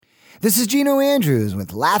This is Gino Andrews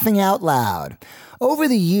with Laughing Out Loud. Over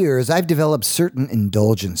the years, I've developed certain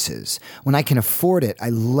indulgences. When I can afford it, I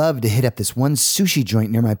love to hit up this one sushi joint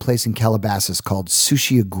near my place in Calabasas called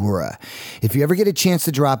Sushi Agura. If you ever get a chance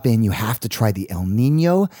to drop in, you have to try the El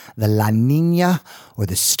Nino, the La Nina, or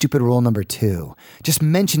the stupid roll number 2. Just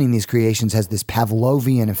mentioning these creations has this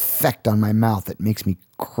Pavlovian effect on my mouth that makes me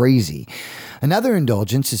crazy. Another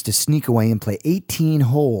indulgence is to sneak away and play 18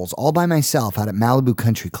 holes all by myself out at Malibu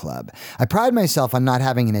Country Club. I pride myself on not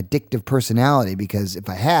having an addictive personality because if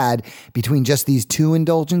I had, between just these two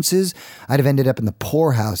indulgences, I'd have ended up in the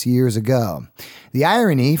poorhouse years ago. The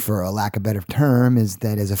irony, for a lack of a better term, is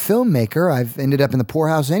that as a filmmaker, I've ended up in the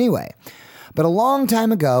poorhouse anyway. But a long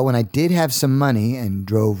time ago, when I did have some money and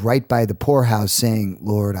drove right by the poorhouse saying,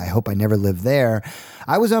 Lord, I hope I never live there,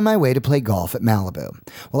 I was on my way to play golf at Malibu.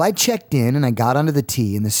 Well, I checked in and I got onto the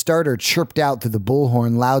tee and the starter chirped out through the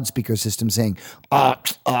bullhorn loudspeaker system saying,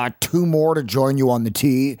 2 more to join you on the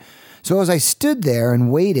tee. So as I stood there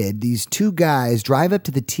and waited, these two guys drive up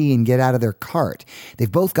to the tee and get out of their cart.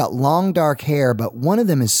 They've both got long dark hair, but one of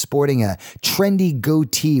them is sporting a trendy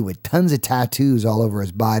goatee with tons of tattoos all over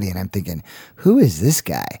his body. And I'm thinking, who is this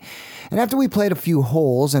guy? And after we played a few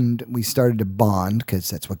holes and we started to bond, because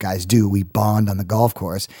that's what guys do, we bond on the golf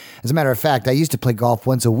course. As a matter of fact, I used to play golf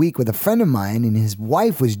once a week with a friend of mine, and his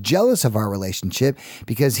wife was jealous of our relationship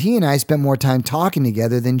because he and I spent more time talking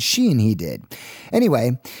together than she and he did.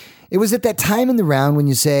 Anyway, it was at that time in the round when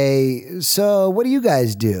you say, so what do you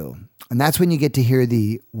guys do? And that's when you get to hear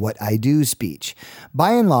the what I do speech.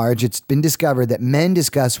 By and large, it's been discovered that men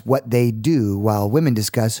discuss what they do while women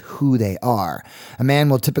discuss who they are. A man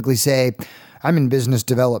will typically say, I'm in business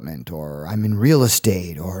development, or I'm in real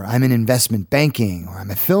estate, or I'm in investment banking, or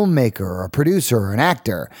I'm a filmmaker, or a producer, or an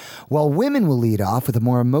actor. While women will lead off with a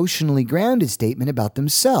more emotionally grounded statement about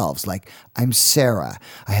themselves, like, I'm Sarah.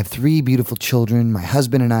 I have 3 beautiful children. My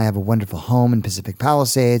husband and I have a wonderful home in Pacific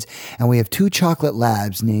Palisades, and we have 2 chocolate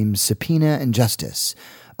labs named Sapina and Justice.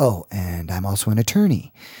 Oh, and I'm also an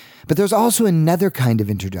attorney. But there's also another kind of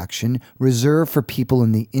introduction reserved for people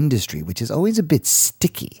in the industry, which is always a bit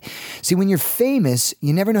sticky. See, when you're famous,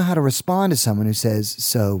 you never know how to respond to someone who says,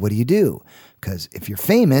 so what do you do? Because if you're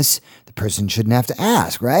famous, the person shouldn't have to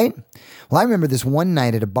ask, right? Well, I remember this one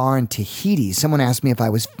night at a bar in Tahiti, someone asked me if I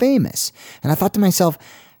was famous. And I thought to myself,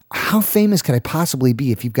 how famous could I possibly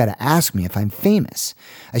be if you've got to ask me if I'm famous?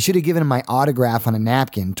 I should have given him my autograph on a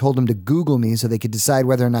napkin, told him to Google me so they could decide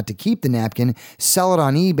whether or not to keep the napkin, sell it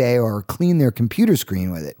on eBay, or clean their computer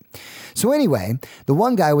screen with it. So anyway, the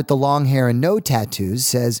one guy with the long hair and no tattoos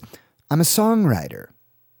says, I'm a songwriter.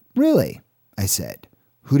 Really? I said.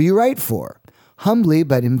 Who do you write for? Humbly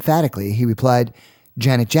but emphatically, he replied,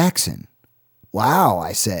 Janet Jackson. Wow,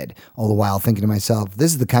 I said, all the while thinking to myself,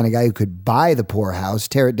 this is the kind of guy who could buy the poorhouse,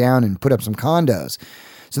 tear it down, and put up some condos.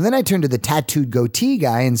 So then I turned to the tattooed goatee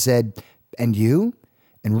guy and said, and you?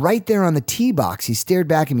 And right there on the tee box, he stared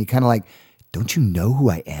back at me kind of like, don't you know who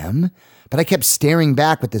I am? But I kept staring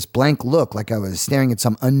back with this blank look like I was staring at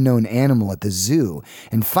some unknown animal at the zoo.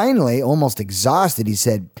 And finally, almost exhausted, he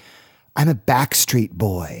said, I'm a Backstreet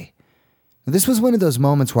Boy. This was one of those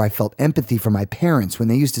moments where I felt empathy for my parents when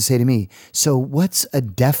they used to say to me, so what's a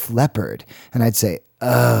Def Leppard? And I'd say,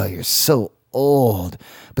 oh, you're so old.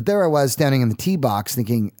 But there I was standing in the tee box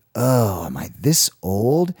thinking, oh, am I this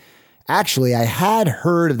old? Actually, I had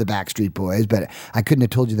heard of the Backstreet Boys, but I couldn't have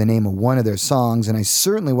told you the name of one of their songs, and I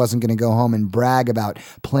certainly wasn't going to go home and brag about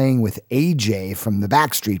playing with AJ from the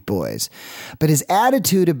Backstreet Boys. But his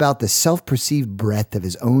attitude about the self-perceived breadth of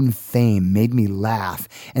his own fame made me laugh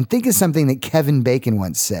and think of something that Kevin Bacon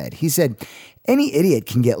once said. He said, any idiot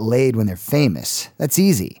can get laid when they're famous. That's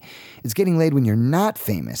easy. It's getting laid when you're not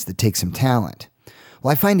famous that takes some talent.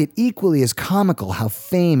 Well, I find it equally as comical how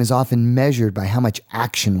fame is often measured by how much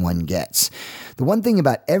action one gets. The one thing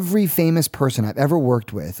about every famous person I've ever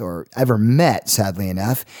worked with or ever met, sadly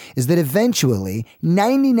enough, is that eventually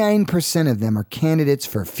 99% of them are candidates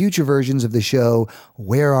for future versions of the show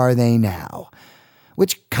Where Are They Now?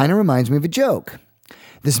 Which kind of reminds me of a joke.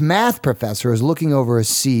 This math professor is looking over a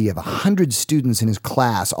sea of 100 students in his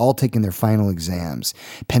class, all taking their final exams.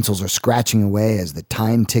 Pencils are scratching away as the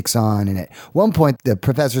time ticks on, and at one point the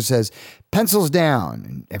professor says, pencils down,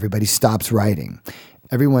 and everybody stops writing.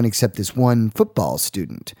 Everyone except this one football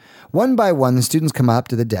student. One by one, the students come up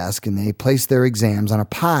to the desk and they place their exams on a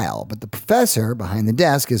pile, but the professor behind the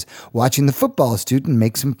desk is watching the football student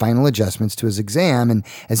make some final adjustments to his exam, and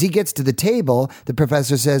as he gets to the table, the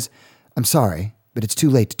professor says, I'm sorry, but it's too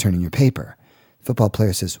late to turn in your paper. The football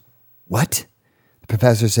player says, what? The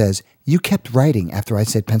professor says, you kept writing after I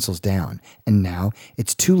said pencils down, and now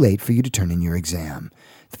it's too late for you to turn in your exam.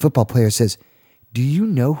 The football player says, "Do you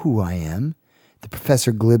know who I am?" The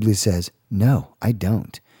professor glibly says, "No, I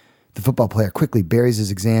don't." The football player quickly buries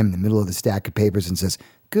his exam in the middle of the stack of papers and says,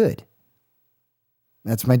 "Good."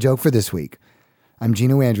 That's my joke for this week. I'm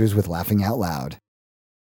Gino Andrews with Laughing Out Loud.